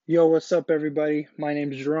Yo, what's up, everybody? My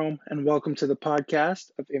name is Jerome, and welcome to the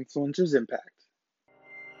podcast of Influencers Impact.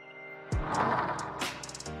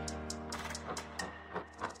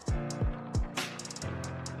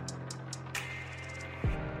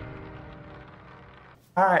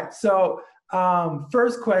 All right. So,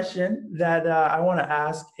 first question that I want to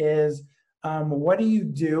ask is, what do you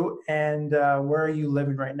do, and where are you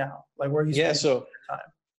living right now? Like, where are you spending your time?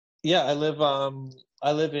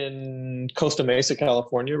 I live in Costa Mesa,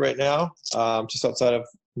 California right now, just outside of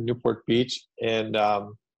Newport Beach, and I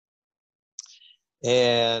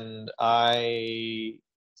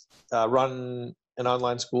run an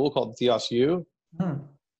online school called TheosU,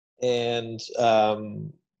 and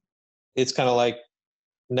it's kind of like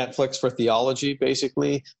Netflix for theology,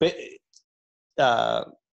 basically. But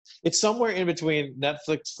it's somewhere in between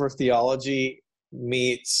Netflix for theology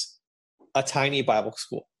meets a tiny Bible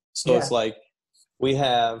school. So It's like we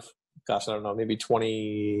have, I don't know, maybe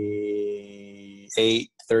 28,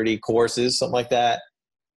 30 courses, something like that.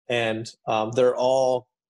 And they're all,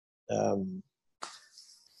 I'm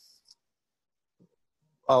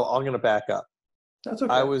going to back up. That's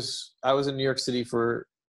okay. I was in New York City for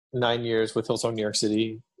 9 years with Hillsong New York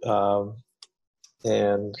City.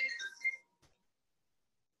 And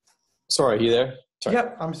sorry, are you there? Sorry.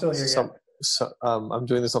 Yep, I'm still here. I'm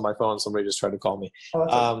doing this on my phone. Somebody just tried to call me. Oh,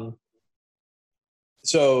 that's okay.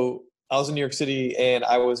 So I was in New York City, and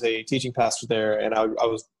I was a teaching pastor there, and I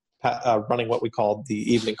was running what we called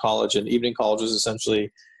the evening college. And evening college is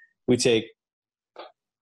essentially, we take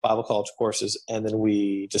Bible college courses and then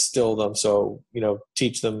we distill them. So,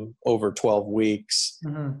 teach them over 12 weeks,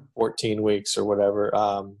 14 weeks or whatever,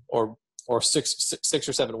 or six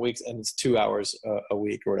or 7 weeks, and it's 2 hours a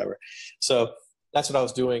week or whatever. So that's what I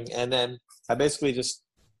was doing. And then I basically just,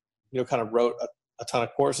 kind of wrote a ton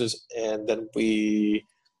of courses. And then when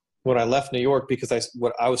I left New York, because I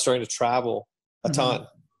was starting to travel a ton,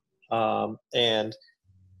 and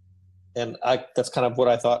that's kind of what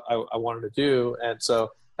I thought I wanted to do. And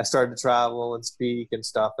so I started to travel and speak and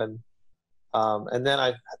stuff. And then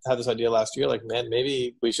I had this idea last year, like, man,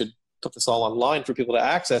 maybe we should put this all online for people to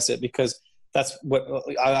access it, because that's what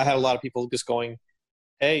I had a lot of people just going,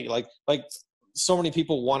 hey, like so many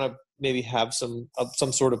people want to maybe have some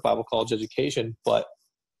sort of Bible college education, but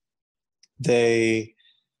they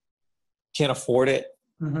can't afford it.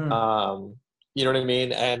 You know what I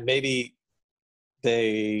mean? And maybe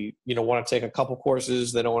they, want to take a couple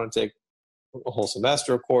courses. They don't want to take a whole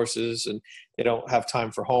semester of courses, and they don't have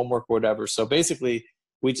time for homework or whatever. So basically,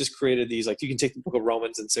 we just created these, like, you can take the book of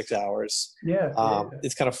Romans in 6 hours.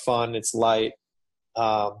 It's kind of fun. It's light.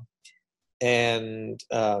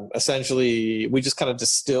 Essentially, we just kind of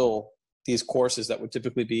distill these courses that would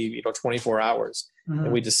typically be, 24 hours,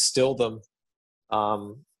 and we distill them.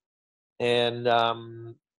 So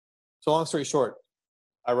long story short,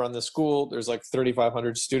 I run the school. There's like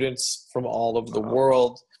 3,500 students from all over the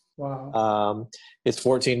world. Wow. It's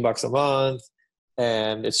 $14 a month,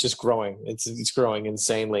 and it's just growing. It's growing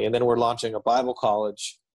insanely. And then we're launching a Bible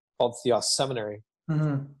college called Theos Seminary.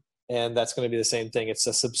 And that's going to be the same thing. It's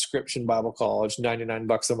a subscription Bible college,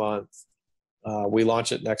 $99 a month. We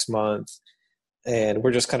launch it next month, and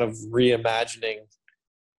we're just kind of reimagining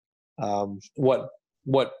what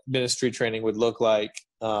ministry training would look like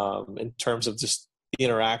in terms of just the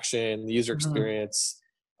interaction, the user experience,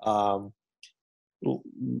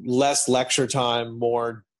 less lecture time,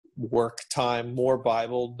 more work time, more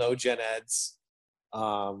Bible, no gen eds.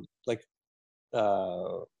 Our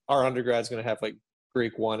undergrad's going to have like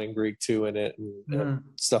Greek 1 and Greek 2 in it, and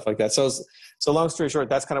stuff like that. So long story short,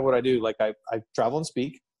 that's kind of what I do. Like I travel and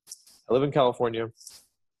speak. I live in California, and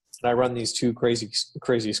I run these two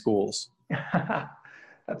crazy schools.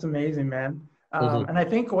 That's amazing, man. And I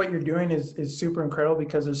think what you're doing is super incredible,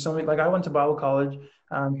 because there's so many, like, I went to Bible college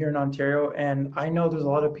here in Ontario, and I know there's a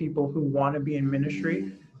lot of people who want to be in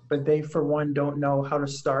ministry, but they, for one, don't know how to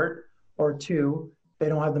start, or two, they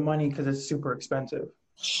don't have the money because it's super expensive.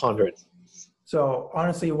 100. So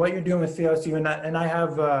honestly, what you're doing with TheosU, and I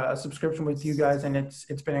have a subscription with you guys, and it's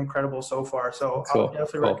been incredible so far. So cool. I'll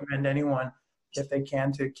definitely recommend anyone, if they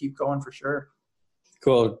can, to keep going for sure.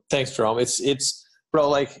 Cool. Thanks, Jerome. It's bro,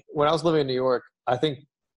 like when I was living in New York, I think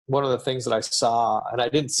one of the things that I saw, and I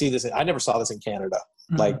didn't see this, I never saw this in Canada,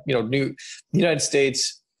 like, United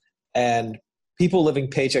States, and people living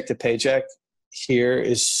paycheck to paycheck here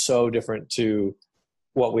is so different to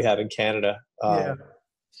what we have in Canada.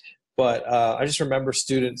 But I just remember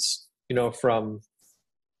students, from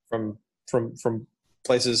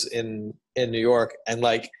places in New York, and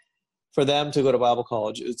like for them to go to Bible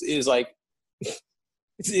college is like,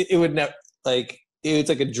 it would never, like, it's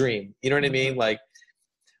like a dream. You know what I mean? Like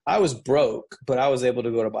I was broke, but I was able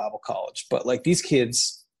to go to Bible college. But like these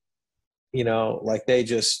kids, you know, like they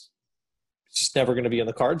just never going to be in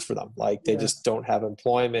the cards for them. Like they just don't have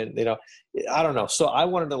employment, you know, I don't know. So I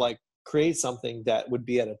wanted to like create something that would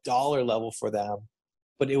be at a dollar level for them,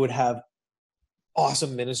 but it would have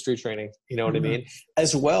awesome ministry training. You know what I mean?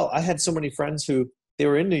 As well, I had so many friends who they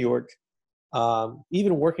were in New York,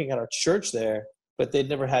 even working at our church there, but they'd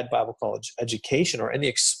never had Bible college education or any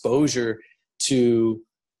exposure to,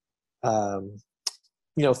 you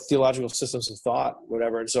know, theological systems of thought,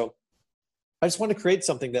 whatever. And so I just want to create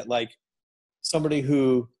something that like somebody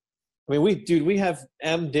who, I mean, we have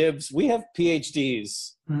MDivs, we have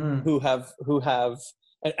PhDs who have,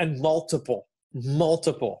 and multiple,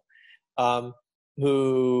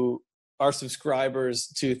 who are subscribers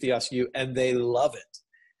to TheosU and they love it.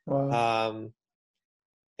 Wow.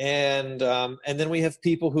 And then we have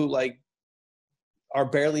people who like are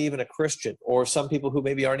barely even a Christian, or some people who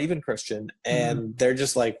maybe aren't even Christian, and they're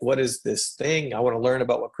just like, what is this thing? I want to learn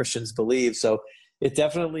about what Christians believe. So it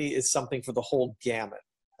definitely is something for the whole gamut,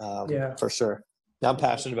 for sure. I'm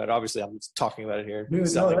passionate about it. Obviously, I'm talking about it here,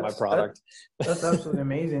 selling my product. That's absolutely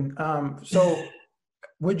amazing. So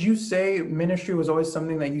would you say ministry was always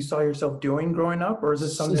something that you saw yourself doing growing up, or is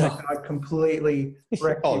this something that God completely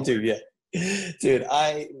wrecked you? Oh, dude, yeah. Dude,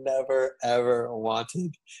 I never, ever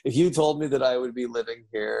wanted, if you told me that I would be living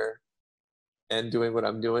here and doing what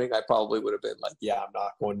I'm doing, I probably would have been like, yeah, I'm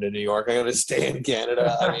not going to New York. I'm going to stay in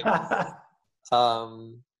Canada. I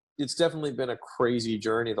mean, it's definitely been a crazy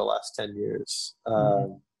journey the last 10 years.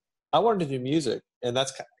 I wanted to do music, and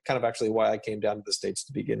that's kind of actually why I came down to the States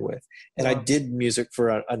to begin with. And I did music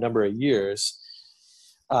for a number of years.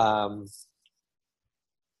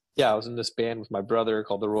 I was in this band with my brother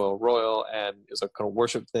called the Royal, and it was a kind of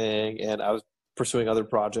worship thing. And I was pursuing other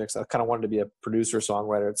projects. I kind of wanted to be a producer,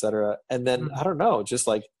 songwriter, etc. And then I don't know, just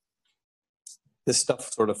like this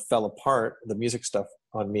stuff sort of fell apart, the music stuff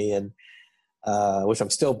on me, and which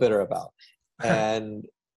I'm still bitter about. And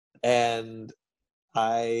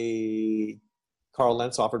Carl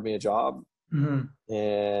Lentz offered me a job,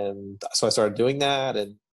 and so I started doing that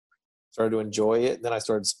and started to enjoy it. And then I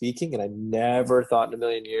started speaking, and I never thought in a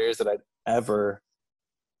million years that I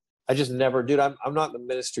just never, dude, I'm not the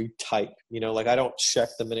ministry type, you know, like I don't check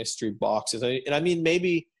the ministry boxes. And I mean,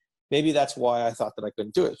 maybe that's why I thought that I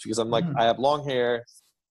couldn't do it, because I'm like, I have long hair.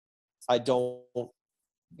 I don't,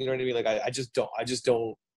 you know what I mean? Like, I just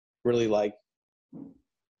don't really like,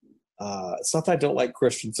 it's not that I don't like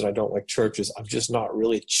Christians and I don't like churches. I'm just not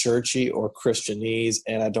really churchy or Christianese,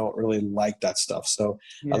 and I don't really like that stuff. So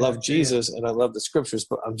I love Jesus and I love the scriptures,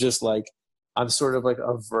 but I'm just like, I'm sort of like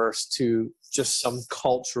averse to just some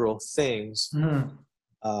cultural things.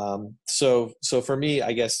 So for me,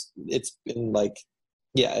 I guess it's been like,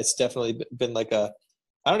 yeah, it's definitely been like I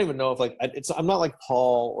don't even know if like, I'm not like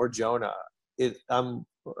Paul or Jonah. I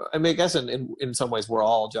mean, I guess in some ways we're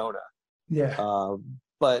all Jonah. Yeah.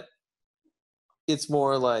 But it's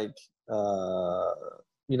more like,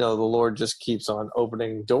 you know, the Lord just keeps on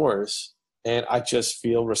opening doors, and I just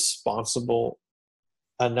feel responsible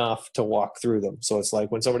enough to walk through them. So it's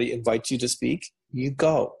like when somebody invites you to speak, you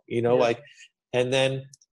go, you know, like, and then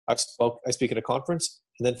I speak at a conference,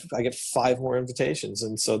 and then I get 5 more invitations.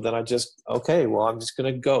 And so then I'm just going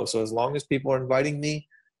to go. So as long as people are inviting me,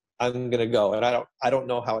 I'm going to go. And I don't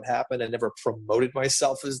know how it happened. I never promoted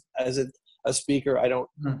myself as a speaker. I don't,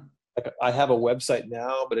 like, I have a website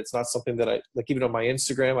now, but it's not something that I like, even on my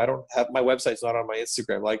Instagram. I don't have, my website's not on my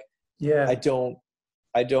Instagram. Like, I don't,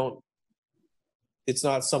 it's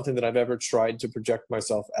not something that I've ever tried to project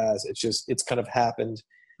myself as. It's kind of happened.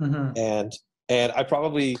 And I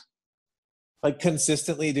probably, like,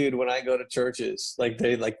 consistently, dude, when I go to churches, I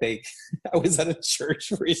was at a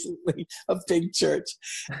church recently, a big church,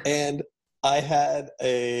 and I had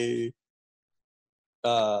a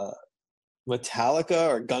Metallica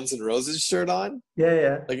or Guns N' Roses shirt on.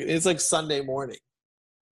 Like, it's like Sunday morning,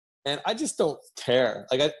 and I just don't care.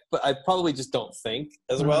 Like, but I probably just don't think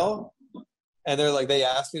as well. And they're like, they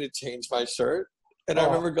asked me to change my shirt, and I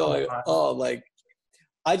remember going,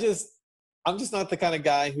 I'm just not the kind of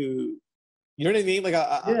guy who, you know what I mean? Like,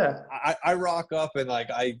 I rock up and like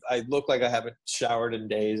I look like I haven't showered in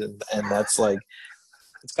days, and that's like,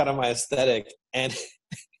 it's kind of my aesthetic, and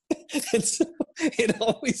and so it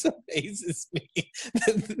always amazes me,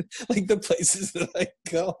 like the places that I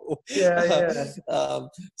go.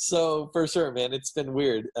 So for sure, man, it's been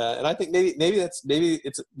weird, and I think maybe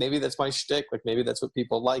that's my shtick. Like, maybe that's what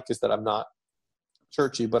people like, is that I'm not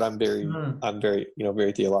churchy, but I'm very, you know,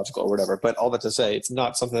 very theological or whatever. But all that to say, it's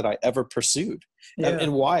not something that I ever pursued.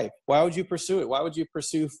 And why would you pursue it? Why would you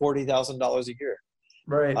pursue $40,000 a year?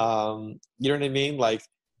 Right. You know what I mean? Like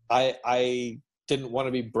I didn't want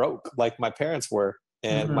to be broke like my parents were.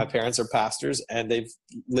 And my parents are pastors, and they've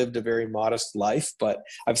lived a very modest life, but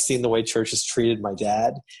I've seen the way church has treated my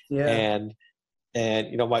dad. Yeah.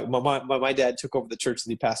 And you know, my dad took over the church that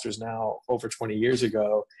he pastors now over 20 years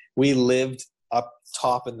ago. We lived up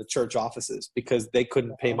top in the church offices because they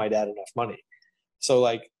couldn't pay my dad enough money. So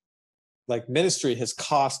like ministry has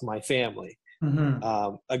cost my family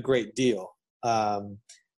a great deal.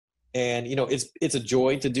 And you know, it's a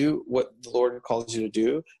joy to do what the Lord calls you to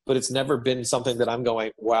do, but it's never been something that I'm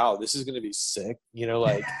going, wow, this is going to be sick. You know,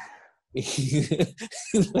 like, That's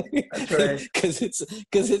right. because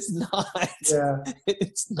it's not. Yeah.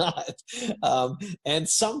 It's not. And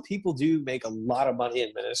some people do make a lot of money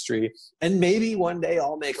in ministry, and maybe one day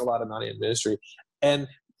I'll make a lot of money in ministry. And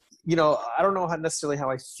you know, I don't know necessarily how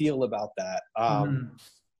I feel about that.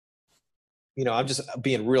 You know, I'm just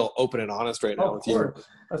being real open and honest right now with you.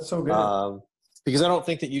 That's so good. Because I don't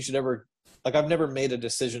think that you should ever, like, I've never made a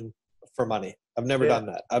decision for money. I've never done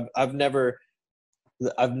that. I've never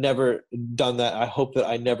done that. I hope that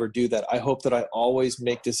I never do that. I hope that I always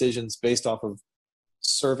make decisions based off of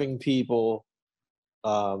serving people.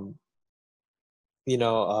 You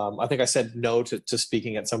know, I think I said no to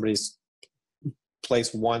speaking at somebody's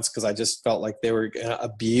place once because I just felt like they were going to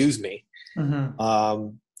abuse me.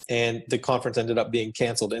 And the conference ended up being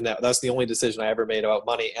canceled. And that's the only decision I ever made about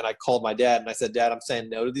money. And I called my dad and I said, Dad, I'm saying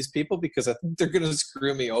no to these people because I think they're going to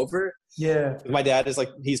screw me over. Yeah. My dad is like,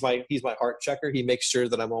 he's my heart checker. He makes sure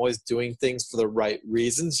that I'm always doing things for the right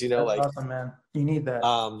reasons, you know, that's like, awesome, man. You need that.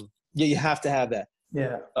 Yeah, you have to have that.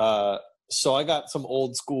 Yeah. So I got some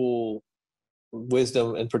old school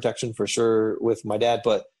wisdom and protection for sure with my dad,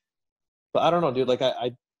 but I don't know, dude, like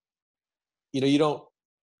I you know,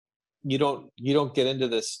 you don't get into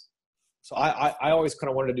this. So I always kind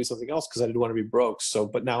of wanted to do something else because I didn't want to be broke. So,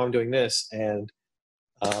 but now I'm doing this, and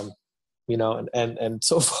you know, and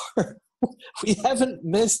so far we haven't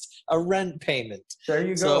missed a rent payment. There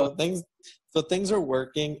you go. So things are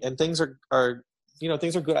working, and things are you know,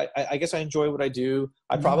 things are good. I guess I enjoy what I do.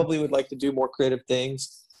 I probably would like to do more creative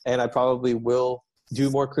things, and I probably will do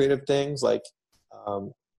more creative things. Like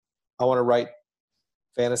I want to write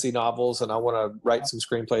fantasy novels, and I want to write some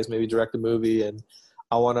screenplays, maybe direct a movie, and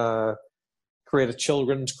I want to create a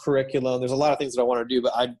children's curriculum. There's a lot of things that I want to do,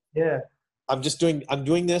 but I'm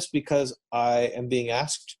doing this because I am being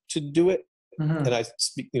asked to do it. And I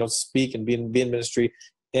speak and be in ministry.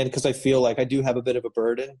 And because I feel like I do have a bit of a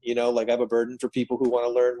burden, you know, like I have a burden for people who want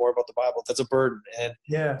to learn more about the Bible. That's a burden.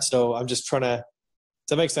 And so I'm just trying to, does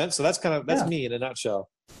that make sense? So that's me in a nutshell.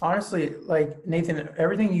 Honestly, like Nathan,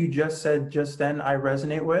 everything you just said just then, I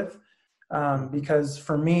resonate with, because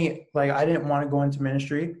for me, like I didn't want to go into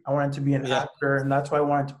ministry. I wanted to be an actor, and that's what I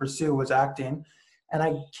wanted to pursue was acting. And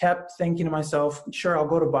I kept thinking to myself, sure, I'll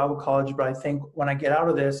go to Bible college, but I think when I get out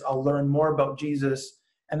of this, I'll learn more about Jesus,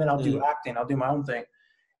 and then I'll do acting. I'll do my own thing.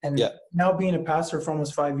 And now being a pastor for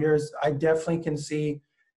almost 5 years, I definitely can see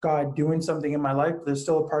God doing something in my life. There's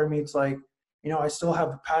still a part of me, it's like, you know, I still have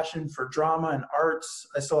a passion for drama and arts.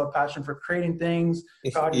 I still have a passion for creating things.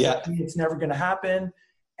 God is like, it's never going to happen.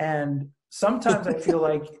 And sometimes I feel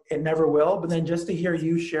like it never will. But then just to hear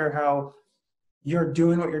you share how you're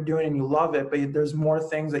doing what you're doing and you love it, but there's more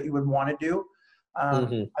things that you would want to do. I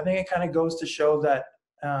think it kind of goes to show that,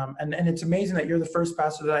 and it's amazing that you're the first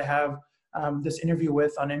pastor that I have this interview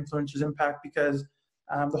with on Influencers Impact, because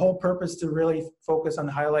the whole purpose to really focus on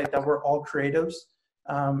highlight that we're all creatives.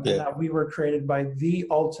 And that we were created by the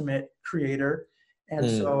ultimate creator. And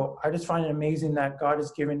so I just find it amazing that God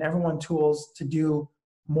has given everyone tools to do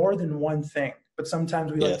more than one thing. But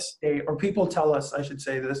sometimes we like to stay, or people tell us, I should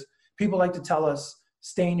say this, people like to tell us,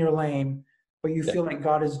 stay in your lane, but you feel like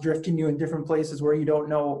God is drifting you in different places where you don't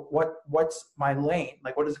know what's my lane.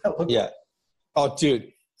 Like, what does that look like? Oh,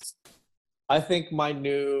 dude, I think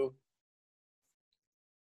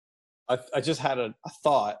I just had a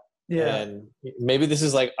thought. And maybe this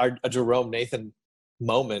is like a Jerome Nathan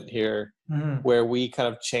moment here where we kind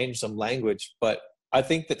of change some language. But I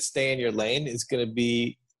think that stay in your lane is going to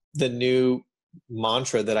be the new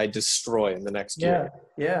mantra that I destroy in the next year.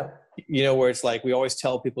 You know, where it's like we always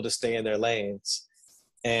tell people to stay in their lanes.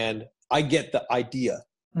 And I get the idea,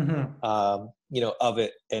 you know, of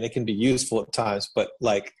it. And it can be useful at times. But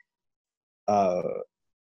like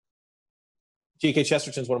G.K.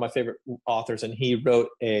 Chesterton's one of my favorite authors, and he wrote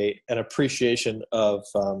an appreciation of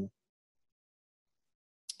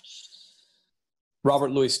Robert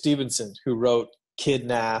Louis Stevenson, who wrote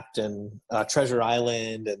Kidnapped and Treasure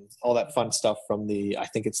Island and all that fun stuff from I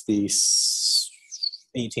think it's the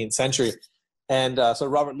 18th century. And so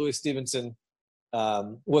Robert Louis Stevenson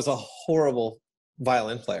was a horrible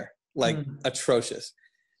violin player, like atrocious.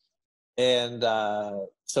 And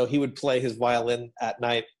so he would play his violin at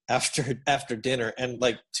night after dinner, and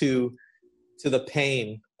like to the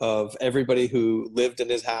pain of everybody who lived in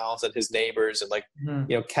his house and his neighbors, and like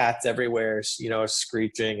cats everywhere,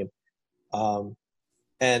 screeching,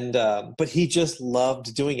 and but he just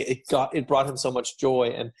loved doing it. It brought him so much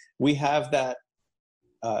joy. And we have that.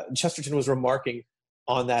 Chesterton was remarking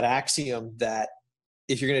on that axiom that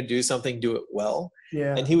if you're going to do something, do it well.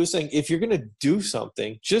 Yeah. And he was saying, if you're going to do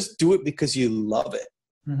something, just do it because you love it.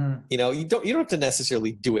 You don't have to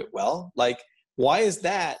necessarily do it well. Like, why is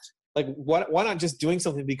that? Like, why not just doing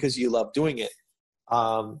something because you love doing it?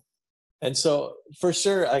 And so for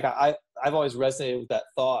sure, like I've always resonated with that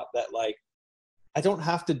thought that like, I don't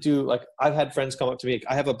have to do, like, I've had friends come up to me.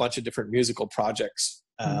 I have a bunch of different musical projects,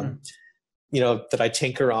 that I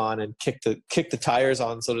tinker on and kick the tires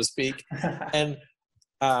on, so to speak. And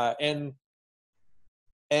I've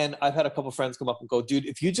had a couple of friends come up and go, dude,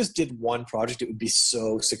 if you just did one project, it would be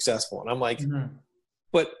so successful. And I'm like,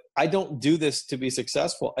 but I don't do this to be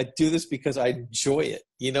successful. I do this because I enjoy it,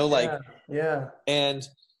 Yeah. And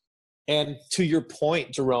to your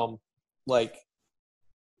point, Jerome, like,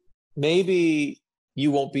 maybe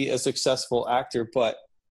you won't be a successful actor, but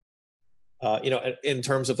in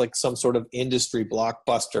terms of like some sort of industry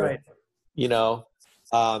blockbuster, right.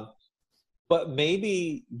 But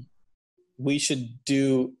maybe we should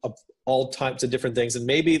do all types of different things. And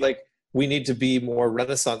maybe like we need to be more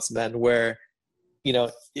Renaissance men, where,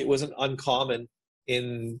 it wasn't uncommon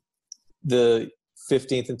in the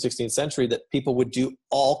 15th and 16th century that people would do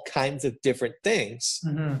all kinds of different things,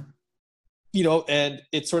 and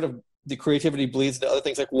it's sort of, the creativity bleeds into other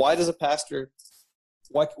things. Like, why can't a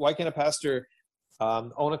pastor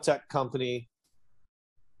own a tech company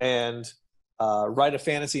and write a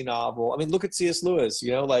fantasy novel? I mean, look at C.S. Lewis,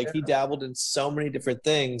 he dabbled in so many different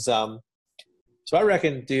things. So I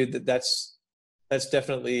reckon, dude, that's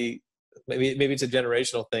definitely, maybe it's a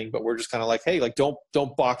generational thing, but we're just kind of like, hey, like, don't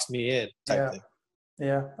box me in type thing.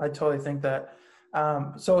 Yeah, I totally think that.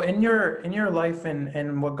 So in your life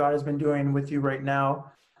and what God has been doing with you right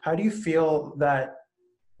now, how do you feel that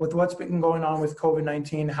with what's been going on with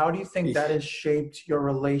COVID-19, how do you think that has shaped your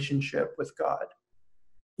relationship with God?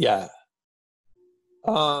 Yeah.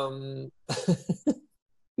 How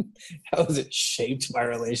has it shaped my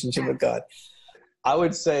relationship with God? I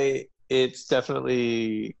would say it's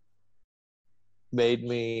definitely made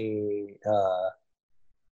me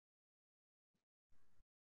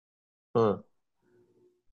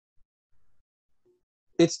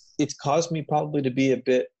it's caused me probably to be a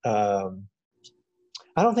bit I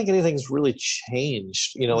don't think anything's really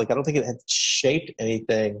changed, like, I don't think it had shaped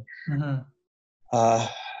anything.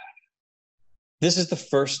 This is the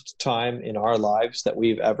first time in our lives that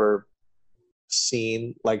we've ever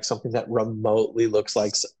seen like something that remotely looks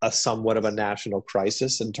like a somewhat of a national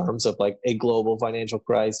crisis, in terms of like a global financial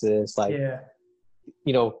crisis, like,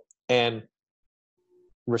 and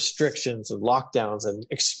restrictions and lockdowns, and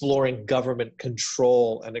exploring government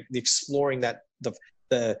control, and exploring that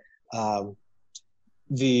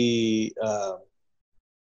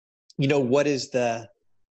what is the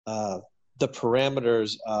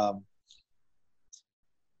parameters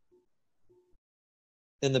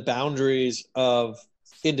and the boundaries of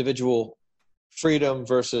individual freedom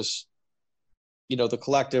versus the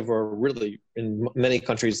collective, or really in many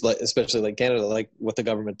countries, like, especially like Canada, like what the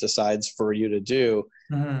government decides for you to do.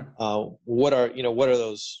 What are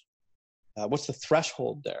those, what's the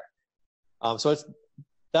threshold there? So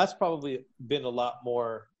that's probably been a lot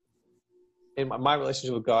more, in my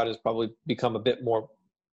relationship with God has probably become a bit more,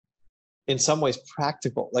 in some ways,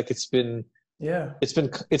 practical. Like, it's been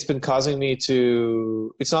causing me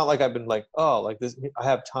to, it's not like I've been like, oh, like this, I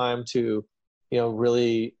have time to,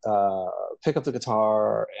 really pick up the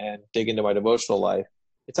guitar and dig into my devotional life.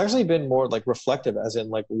 It's actually been more like reflective, as in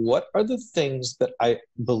like, what are the things that I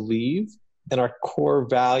believe and our core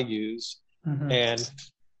values, and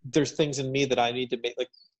there's things in me that I need to make, like,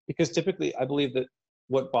 because typically I believe that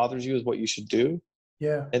what bothers you is what you should do.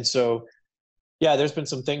 Yeah. And so, there's been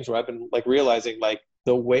some things where I've been like realizing, like,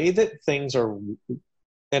 the way that things are,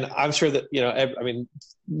 and I'm sure that, I mean,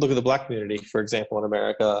 look at the Black community, for example, in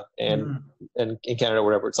America and in Canada, or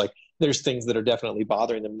whatever. It's like, there's things that are definitely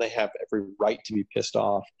bothering them. They have every right to be pissed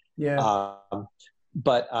off. Yeah.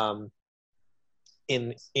 But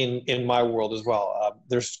in my world as well,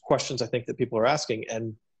 there's questions I think that people are asking,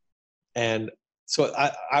 and so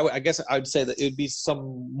I guess I would say that it would be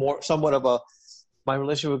somewhat of my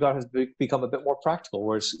relationship with God has become a bit more practical,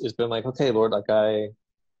 where it's been like, okay, Lord, like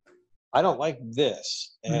I don't like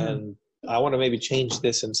this, and to maybe change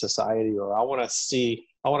this in society, or I want to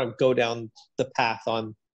go down the path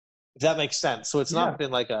on, if that makes sense. So it's not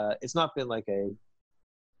been like a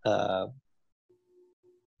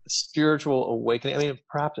spiritual awakening.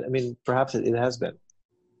 Perhaps it has been,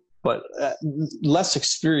 but less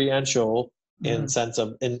experiential in sense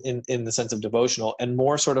of in the sense of devotional, and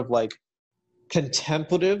more sort of like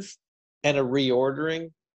contemplative, and a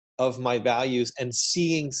reordering of my values, and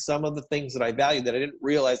seeing some of the things that I valued that I didn't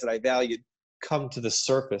realize that I valued come to the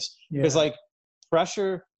surface. Because like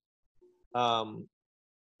pressure, when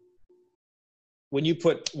you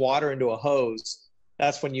put water into a hose,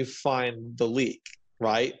 that's when you find the leak,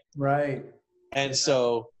 right? Right. And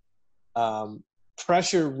so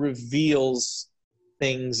pressure reveals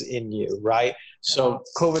things in you, right? So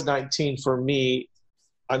COVID-19 for me,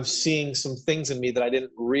 I'm seeing some things in me that I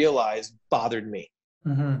didn't realize bothered me.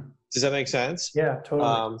 Does that make sense? Yeah,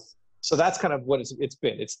 totally. So that's kind of what it's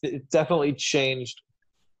been. It's definitely changed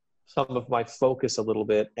some of my focus a little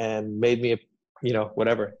bit, and made me,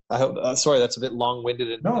 whatever. I hope. Sorry, that's a bit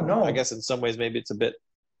long-winded, and No. I guess in some ways maybe it's a bit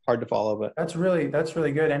hard to follow, but that's really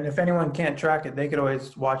good. And if anyone can't track it, they could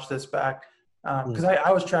always watch this back, because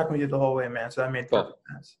I was tracking with you the whole way, man. So that made perfect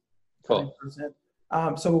sense. Cool.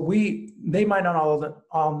 So they might not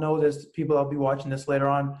all know this, people that'll be watching this later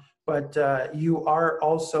on, but you are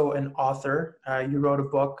also an author. You wrote a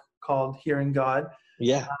book called Hearing God.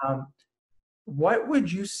 Yeah. What would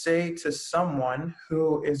you say to someone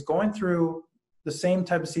who is going through the same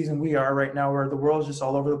type of season we are right now, where the world's just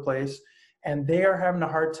all over the place, and they are having a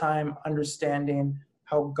hard time understanding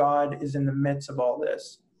how God is in the midst of all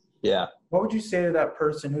this? Yeah. What would you say to that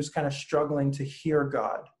person who's kind of struggling to hear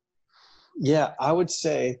God? Yeah, I would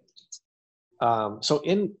say, so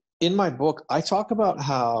in my book, I talk about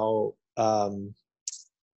how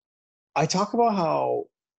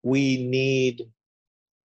we need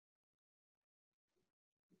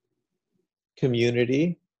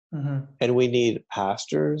community, and we need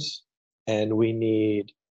pastors, and we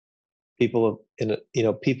need people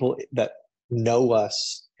people that know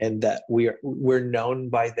us, and that we're known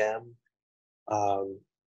by them,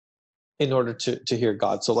 in order to hear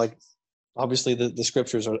God. So like, obviously the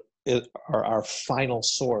scriptures are our final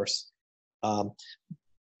source, but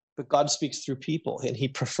God speaks through people, and he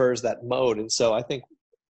prefers that mode. And so I think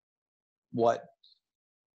what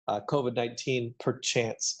COVID-19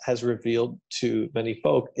 perchance has revealed to many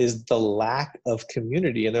folk is the lack of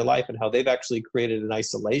community in their life, and how they've actually created an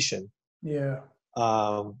isolation. Yeah.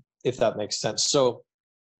 If that makes sense. So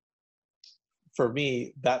for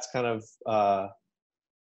me, that's kind of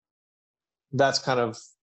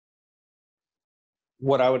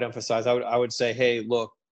what I would emphasize. I would say, hey,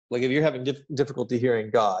 look, like if you're having difficulty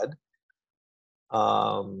hearing God,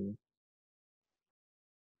 I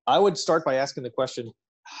would start by asking the question,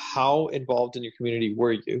 how involved in your community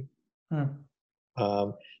were you?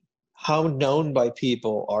 How known by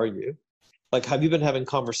people are you? Like, have you been having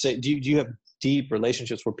conversations? Do you have deep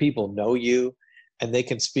relationships where people know you, and they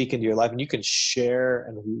can speak into your life, and you can share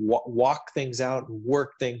and walk things out and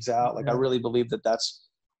work things out? Like, I really believe that's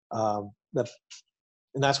and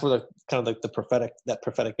that's where the kind of like the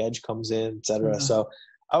prophetic edge comes in, et cetera. So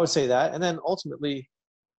I would say that. And then ultimately,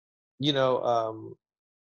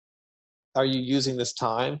 are you using this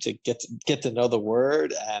time to get to know the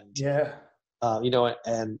word, and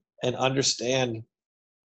and understand,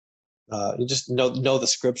 you just know the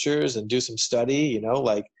scriptures and do some study,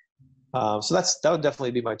 so that would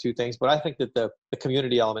definitely be my two things. But I think that the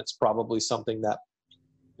community element's probably something that,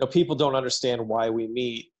 people don't understand why we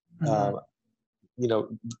meet,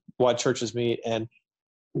 why churches meet. And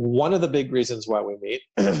one of the big reasons why we meet,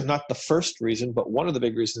 not the first reason, but one of the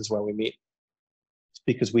big reasons why we meet, is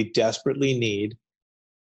because we desperately need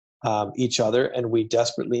each other, and we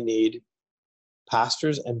desperately need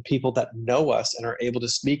pastors and people that know us and are able to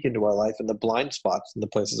speak into our life and the blind spots in the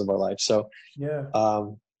places of our life. So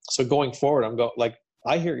so going forward,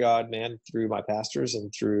 I hear God, man, through my pastors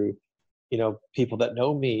and through people that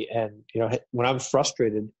know me. And when I'm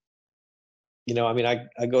frustrated,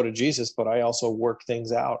 I go to Jesus, but I also work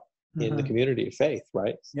things out in the community of faith,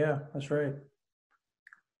 right? Yeah, that's right.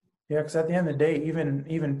 Yeah, because at the end of the day,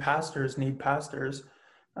 even pastors need pastors.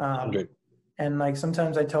 100. And like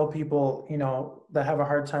sometimes I tell people, that have a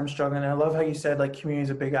hard time struggling. And I love how you said like community is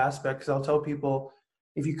a big aspect, because I'll tell people,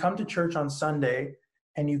 if you come to church on Sunday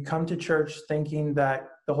and you come to church thinking that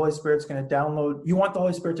the Holy Spirit's going to you want the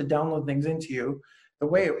Holy Spirit to download things into you, the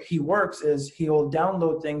way he works is he'll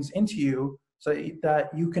download things into you so that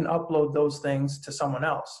you can upload those things to someone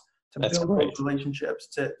else, to build those relationships,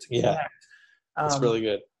 to connect. That's really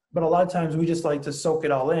good. But a lot of times we just like to soak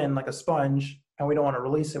it all in like a sponge, and we don't want to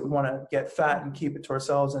release it. We want to get fat and keep it to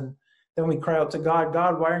ourselves. And then we cry out to God,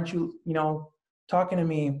 God, why aren't you, talking to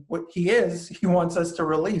me? What he wants us to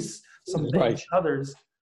release some things, Right. others.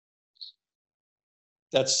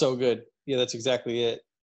 That's so good. Yeah, that's exactly it.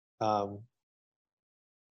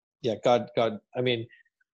 Yeah, God. I mean,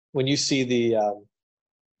 when you see the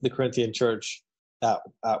Corinthian church at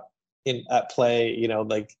play,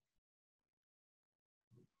 like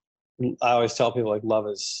I always tell people, like love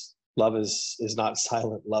is not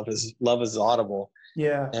silent. Love is audible.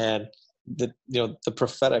 Yeah. And the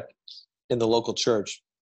prophetic in the local church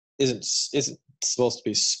isn't supposed to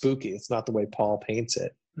be spooky. It's not the way Paul paints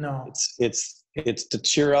it. No. It's to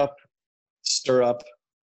cheer up, stir up,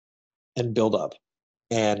 and build up.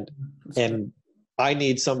 And I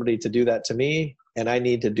need somebody to do that to me, and I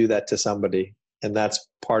need to do that to somebody. And that's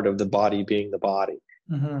part of the body being the body.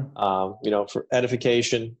 Mm-hmm. For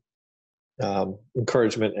edification,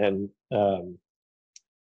 encouragement, and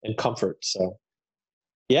comfort. So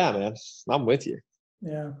yeah, man, I'm with you.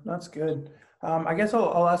 Yeah, that's good. I guess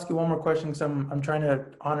I'll ask you one more question, because I'm trying to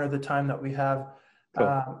honor the time that we have.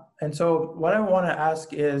 Cool. And so what I want to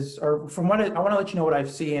ask is, or from what I want to let you know what I've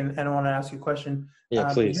seen, and I want to ask you a question.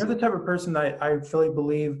 Yeah, please. You're the type of person that I fully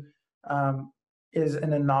believe is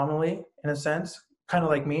an anomaly in a sense, kind of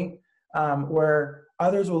like me, where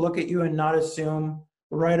others will look at you and not assume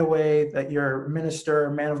right away that you're a minister,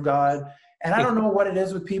 a man of God. And I don't know what it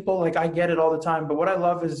is with people. Like, I get it all the time, but what I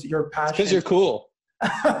love is your passion. Because you're cool.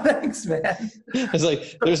 Thanks, man. It's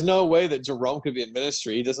like, there's no way that Jerome could be in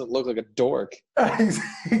ministry. He doesn't look like a dork.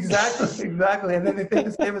 Exactly. And then they think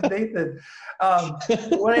the same as Nathan.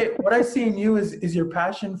 What I see in you is your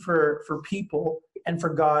passion for people and for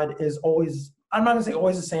God is always, I'm not going to say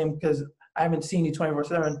always the same, because I haven't seen you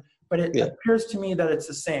 24/7, but it appears to me that it's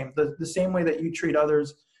the same. The same way that you treat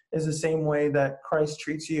others is the same way that Christ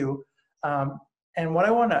treats you. And what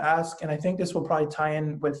I want to ask, and I think this will probably tie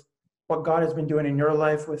in with what God has been doing in your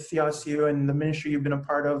life with TheosU and the ministry you've been a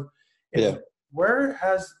part of, is where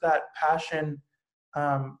has that passion,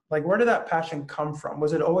 where did that passion come from?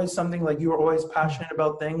 Was it always something like you were always passionate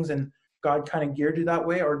about things and God kind of geared you that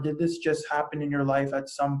way? Or did this just happen in your life at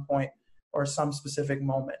some point or some specific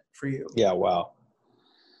moment for you? Yeah, wow.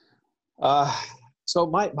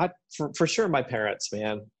 So for sure, my parents,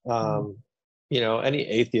 man. Any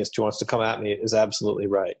atheist who wants to come at me is absolutely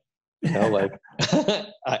right.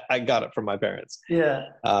 I got it from my parents. Yeah.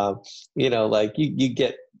 You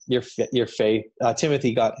get your faith.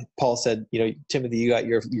 Paul said, Timothy, you got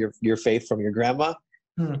your faith from your grandma,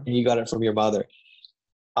 and you got it from your mother.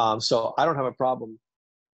 So I don't have a problem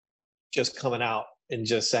just coming out and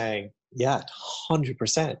just saying, yeah,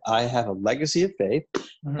 100%. I have a legacy of faith,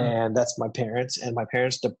 and that's my parents. And my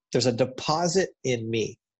parents, there's a deposit in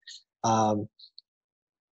me.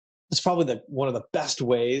 It's probably one of the best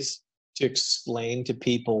ways to explain to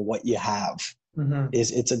people what you have.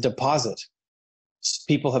 Is it's a deposit.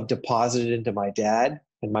 People have deposited into my dad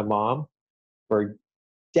and my mom for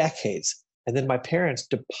decades, and then my parents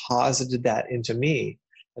deposited that into me.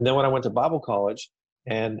 And then when I went to Bible college,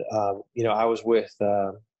 and I was with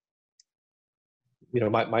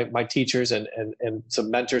my teachers and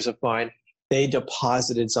some mentors of mine, they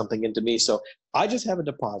deposited something into me. So I just have a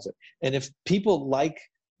deposit. And if people like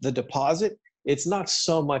the deposit, it's not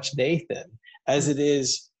so much Nathan as it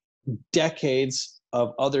is decades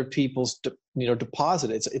of other people's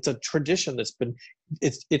deposit. It's a tradition that's been,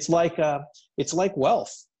 it's like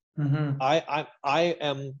wealth. I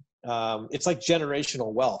am it's like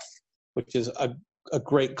generational wealth, which is a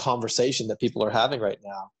great conversation that people are having right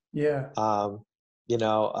now. Yeah.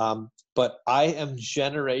 But I am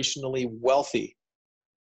generationally wealthy,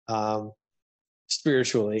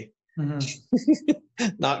 spiritually,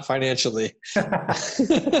 not financially. So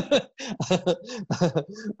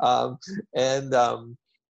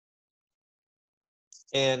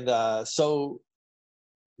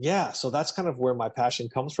that's kind of where my passion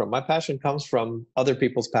comes from. My passion comes from other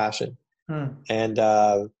people's passion. And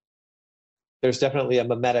there's definitely a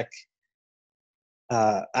mimetic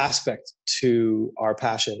aspect to our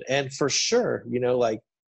passion. And for sure,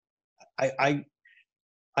 I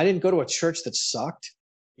didn't go to a church that sucked.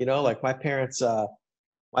 My parents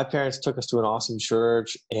took us to an awesome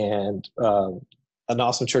church, and an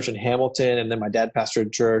awesome church in Hamilton, and then my dad pastored a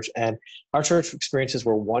church, and our church experiences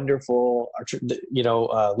were wonderful. Our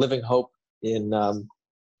Living Hope in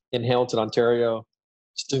Hamilton, Ontario,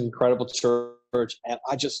 just an incredible church, and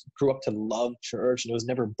I just grew up to love church, and it was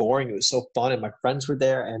never boring. It was so fun, and my friends were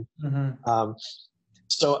there, and and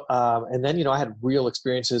then I had real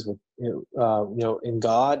experiences with in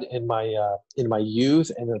God in my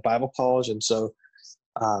youth and in Bible college, and so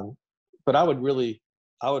but I would really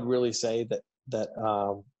say that that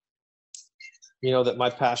my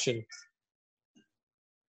passion.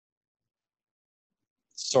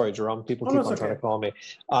 Sorry, Jerome. People keep on trying to call me.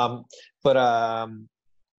 But I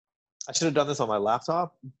should have done this on my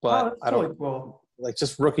laptop, but I don't. Cool. Like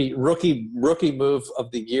just rookie move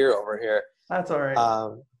of the year over here. That's all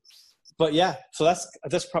right. But yeah, so that's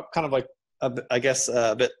kind of like I guess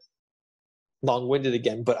a bit long-winded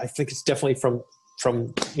again, but I think it's definitely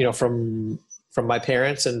from my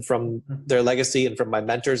parents and from their legacy and from my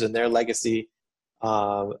mentors and their legacy,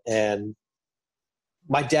 and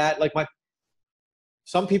my dad.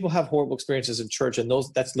 Some people have horrible experiences in church, and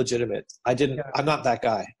that's legitimate. I'm not that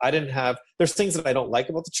guy. There's things that I don't like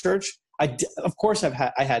about the church. Of course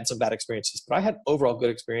I had some bad experiences, but I had overall good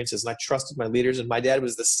experiences, and I trusted my leaders. And my dad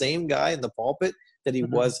was the same guy in the pulpit that he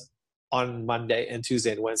was on Monday and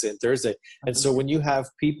Tuesday and Wednesday and Thursday. And so when you have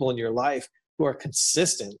people in your life who are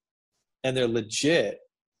consistent and they're legit,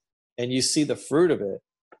 and you see the fruit of it,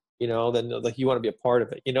 then like you want to be a part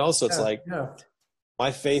of it, So it's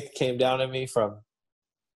my faith came down to me from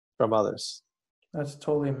others. That's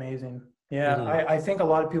totally amazing. Yeah. I think a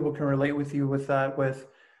lot of people can relate with you with that.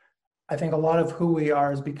 I think a lot of who we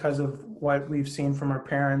are is because of what we've seen from our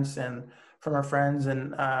parents and from our friends.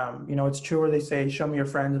 And, it's true where they say, show me your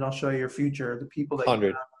friends and I'll show you your future. The people that you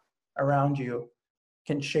have around you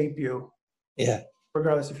can shape you. Yeah.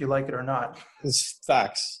 Regardless if you like it or not. It's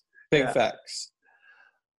facts. Big facts.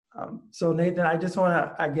 So Nathan, I just want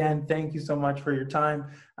to, again, thank you so much for your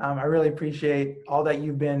time. I really appreciate all that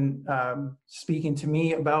you've been speaking to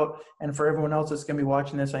me about, and for everyone else that's going to be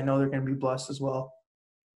watching this, I know they're going to be blessed as well.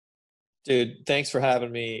 Dude, thanks for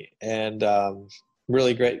having me, and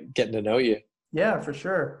really great getting to know you. Yeah, for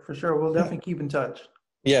sure. We'll definitely keep in touch.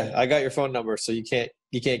 Yeah, I got your phone number, so you can't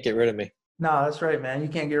get rid of me. No, that's right, man. You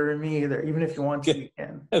can't get rid of me either. Even if you want to, you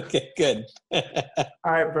can. Okay, good.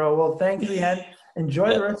 All right, bro. Well, thanks again.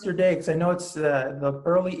 Enjoy the rest of your day, because I know it's the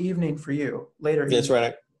early evening for you. Later. That's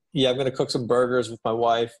right. Yeah, I'm going to cook some burgers with my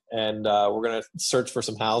wife, and we're going to search for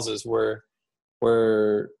some houses. We're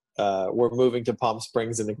moving to Palm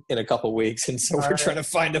Springs in a couple weeks, and so we're trying to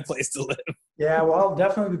find a place to live. Yeah, well, I'll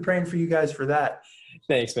definitely be praying for you guys for that.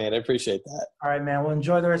 Thanks, man. I appreciate that. All right, man. Well,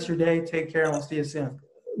 enjoy the rest of your day. Take care, and we'll see you soon.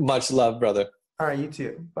 Much love, brother. All right, you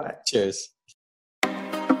too. Bye. Cheers.